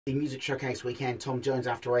The Music Showcase weekend, Tom Jones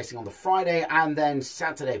After Racing on the Friday, and then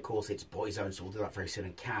Saturday, of course, it's Boyzone, so we'll do that very soon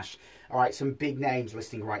in Cash. All right, some big names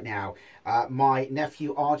listening right now. My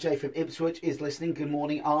nephew RJ from Ipswich is listening. Good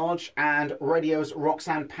morning, Arj. And Radio's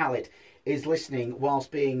Roxanne Pallett is listening whilst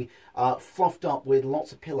being fluffed up with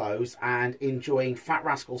lots of pillows and enjoying Fat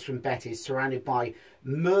Rascals from Betty's, surrounded by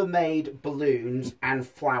mermaid balloons and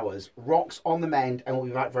flowers. Rox on the mend, and we'll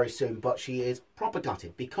be back very soon, but she is proper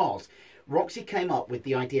gutted because Roxy came up with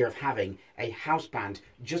the idea of having a house band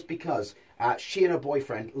just because she and her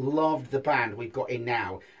boyfriend loved the band we've got in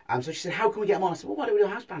now. So she said, how can we get them on? I said, well, why don't we do a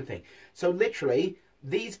house band thing? So literally,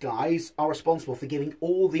 these guys are responsible for giving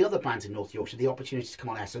all the other bands in North Yorkshire the opportunity to come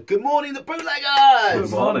on air. So good morning, the Bootleggers!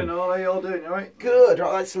 Good morning, all. How you all doing? You all right? Good.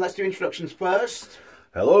 Right, let's do introductions first.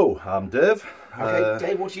 Hello, I'm Dave. Okay,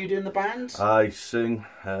 Dave, what do you do in the band? I sing,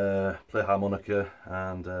 play harmonica,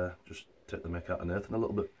 and just take the mick out of Nathan a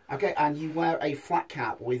little bit. Okay, and you wear a flat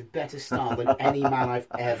cap with better style than any man I've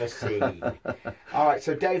ever seen. All right,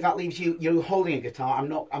 so Dave, that leaves you. You're holding a guitar. I'm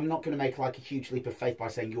not going to make like a huge leap of faith by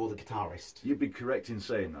saying you're the guitarist. You'd be correct in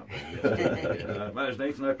saying that. Ben, yes. My name's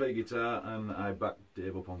Nathan. I play guitar and I back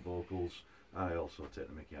Dave up on vocals. I also take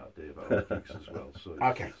the mickey out of Dave out of the gigs as well. So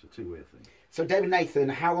okay, it's a two-way thing. So Dave and Nathan,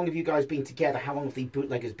 how long have you guys been together? How long have the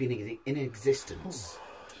Bootleggers been in existence?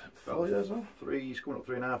 4 years now. He's coming up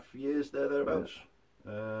 3.5 years thereabouts.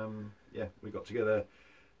 Yeah, we got together.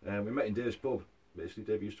 We met in Dave's pub. Basically,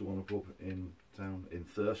 Dave used to own a pub in town in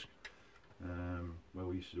Thirsk, where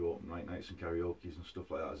we used to do open nights and karaoke's and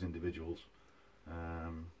stuff like that as individuals.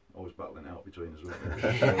 Always battling out between us.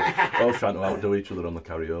 I was trying to outdo each other on the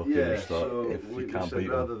karaoke. Yeah, and so if we you can't said beat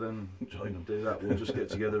rather them, than do that, we'll just get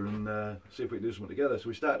together and see if we can do something together. So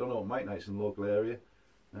we started on open nights in the local area.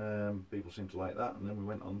 People seem to like that, and then we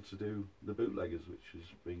went on to do the Bootleggers, which has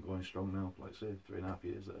been going strong now for, like I say, 3.5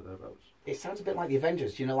 years thereabouts. It sounds a bit like the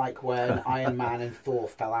Avengers, you know, like when Iron Man and Thor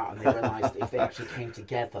fell out and they realised if they actually came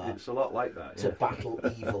together, it's a lot like that, to battle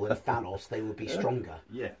evil and Thanos, they would be stronger.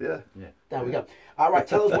 Yeah. There we go. All right,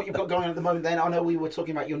 tell us what you've got going on at the moment then. I know we were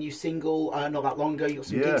talking about your new single not that long ago. You've got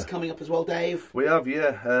some gigs coming up as well, Dave. We have,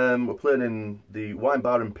 yeah. We're playing in the Wine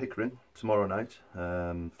Bar in Pickering tomorrow night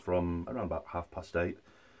from around about 8:30.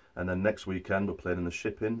 And then next weekend we're playing in the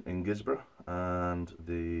Shipping in Gisborough and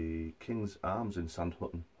the King's Arms in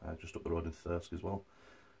Sandhutton, just up the road in Thirsk as well,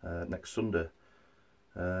 next Sunday.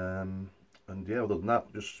 And yeah, other than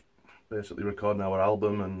that, just basically recording our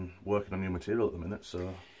album and working on new material at the minute.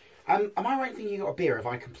 So, am I right in thinking you got a beer? Have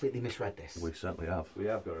I completely misread this? We certainly have. We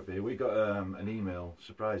have got a beer. We got an email,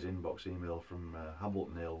 surprise inbox email from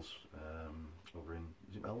Hamilton Hills over in,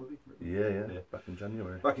 is it Melbourne? Yeah, back in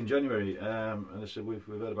January. Back in January, and they said, we've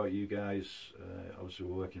heard about you guys, obviously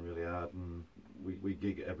we're working really hard, and we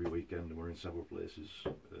gig every weekend, and we're in several places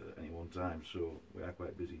at any one time, so we are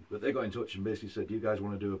quite busy. But they got in touch and basically said, do you guys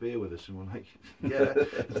want to do a beer with us? And we're like, yeah,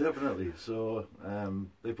 definitely. So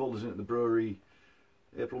they pulled us into the brewery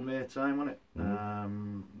April, May time, wasn't it?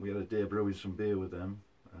 Mm-hmm. We had a day brewing some beer with them,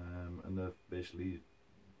 and they've basically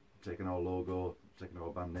taken our logo, taken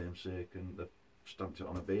our band namesake, and they've stamped it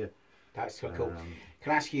on a beer. That's so cool.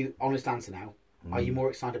 Can I ask you honest answer now? Are you more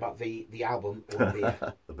excited about the album or the beer?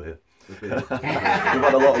 The beer. We've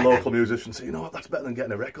had a lot of local musicians say, you know what, that's better than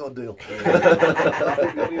getting a record deal. I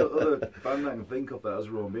think the only other band I can think of that has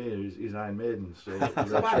their own beer is Iron Maiden, so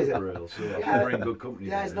it's not bad, is it? So I think we're in good company.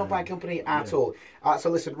 Yeah, it's not bad company at all. So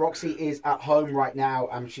listen, Roxy is at home right now,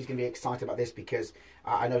 and she's going to be excited about this because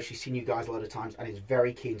I know she's seen you guys a lot of times and is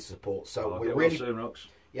very keen to support. So we're really soon, Rox.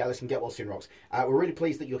 Yeah, listen, get well soon, Rox. We're really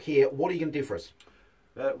pleased that you're here. What are you going to do for us?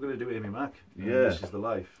 We're going to do Amy Mac. Yeah. This is the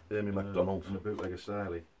life. Amy MacDonald. And the Bootlegger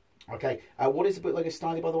style. Okay. What is the Bootlegger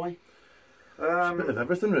style, by the way? It's a bit of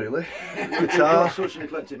everything, really. Guitar. Such an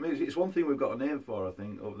eclectic music. It's one thing we've got a name for, I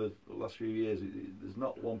think, over the last few years. There's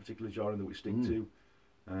not one particular genre that we stick to.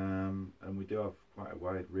 And we do have quite a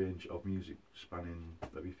wide range of music spanning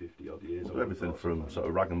maybe 50-odd years. Everything from sort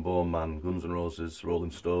of Rag and Bone Man, Guns N' Roses,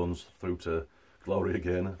 Rolling Stones, through to Gloria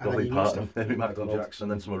Gaynor, Dolly Parton, Amy MacDonald, and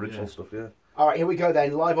then some original stuff, yeah. All right, here we go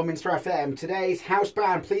then, live on Minster FM. Today's house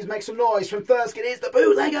band, please make some noise from Thirsk. It is the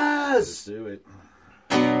Bootleggers! Let's do it.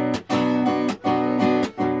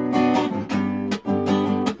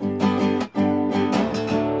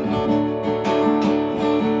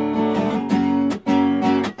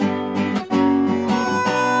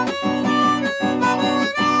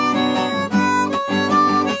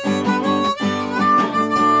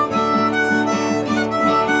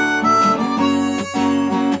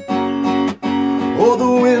 Oh,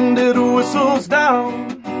 the wind, it whistles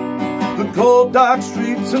down the cold dark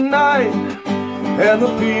streets tonight, and the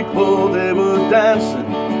people, they were dancing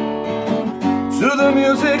to the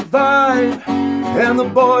music vibe. And the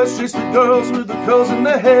boys chase the girls with the curls in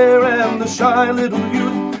their hair, and the shy little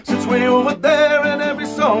youth sits way over there, and every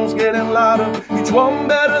song's getting louder, each one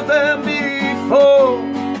better than before.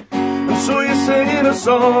 And so you're singing a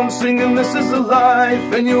song, singing this is the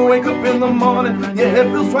life, and you wake up in the morning, your head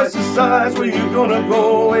feels twice the size. Where you gonna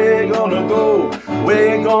go, where you gonna go,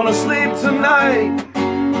 where you gonna sleep tonight?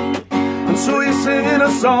 And so you're singing a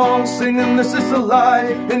song, singing this is the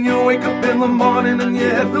life, and you wake up in the morning and your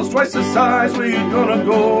head feels twice the size. Where you gonna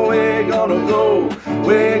go, where you gonna go,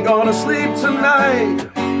 where you gonna sleep tonight?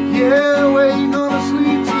 Yeah, where you gonna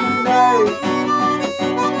sleep tonight?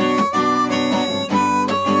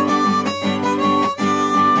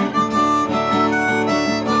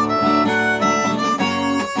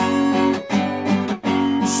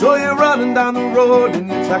 So you're running down the road in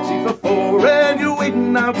your taxi for 4, and you're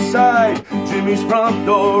waiting outside Jimmy's front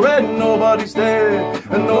door, and nobody's there,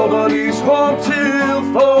 and nobody's home till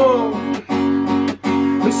 4.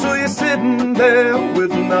 And so you're sitting there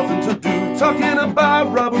with nothing to do, talking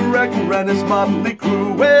about Robert Rector and his motley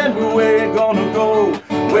crew. And where you gonna go,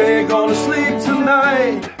 where you gonna sleep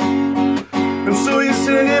tonight? And so you're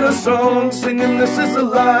singing a song, singing this is the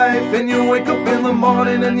life, and you wake up in the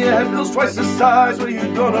morning and your head feels twice the size. Where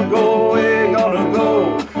you gonna go, where you gonna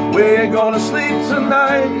go, where you gonna sleep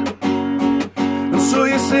tonight? And so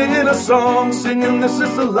you're singing a song, singing this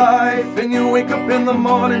is the life, and you wake up in the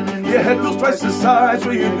morning, your head feels twice the size.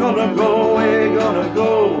 Where you gonna go, where you gonna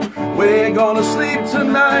go, where you gonna sleep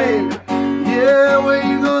tonight? Yeah, where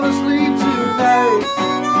you gonna sleep tonight?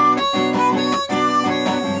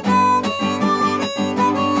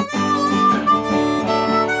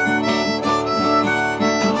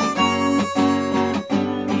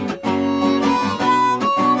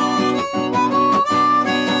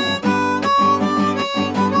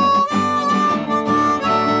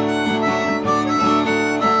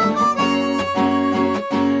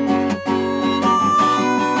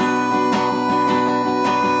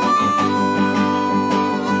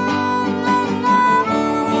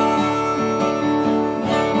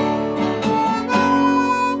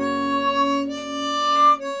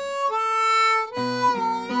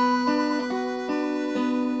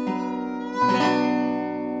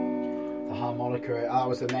 That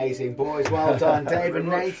was amazing, boys. Well done, Dave and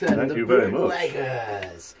Nathan. Thank the you very much.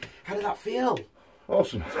 Bootleggers. How did that feel?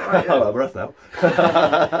 Awesome. Right, yeah. I'm out of breath now.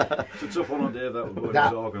 It's a tough one on Dave, that with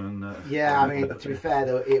That- his organ. And, Yeah, I mean, to be fair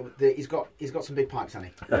though, he's got some big pipes,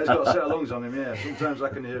 hasn't he? yeah, he's got a set of lungs on him, yeah. Sometimes I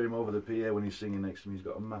can hear him over the PA when he's singing next to me. He's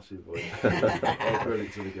got a massive voice. All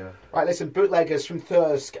credit to the guy. Right, listen, Bootleggers from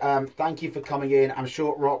Thirsk, thank you for coming in. I'm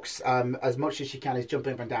sure Rox, as much as she can, is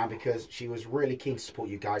jumping up and down because she was really keen to support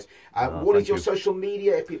you guys. What is thank your you. social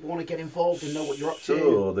media if people want to get involved and know what you're up to?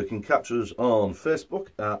 So they can catch us on Facebook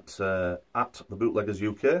at the Bootleggers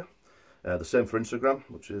UK. The same for Instagram,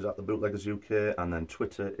 which is at the Bootleggers UK, and then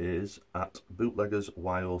Twitter is at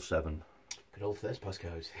BootleggersY07. Good old Thirsk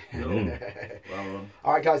postcodes. Well done.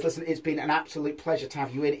 All right, guys, listen, it's been an absolute pleasure to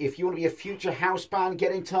have you in. If you want to be a future house band,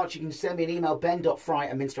 get in touch. You can send me an email,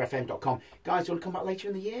 ben.fry@minsterfm.com. Guys, do you want to come back later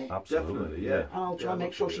in the year? Absolutely, Definitely, yeah. And I'll try and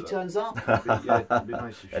make sure she turns up. Yeah, it'd be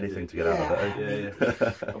nice if she Anything did. to get out of it. Yeah,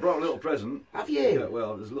 yeah. I brought a little present. Have you? Yeah,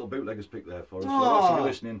 well, there's a little Bootleggers pick there for us. So Oh. lots of you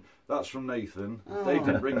listening. That's from Nathan. Dave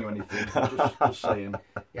didn't bring you anything. Just saying.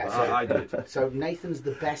 Yeah, But so- I did. So Nathan's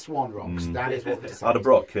the best one, Rox. That is what we I'd decided. have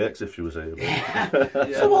brought cakes if she was here. Yeah.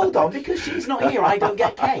 So hold on, because she's not here, I don't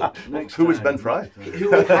get cake. Next Who is time. Ben Fry?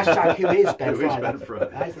 Who is Ben Who is Fry? Ben Fry?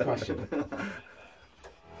 That's the question.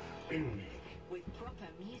 With proper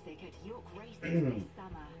music at York Races this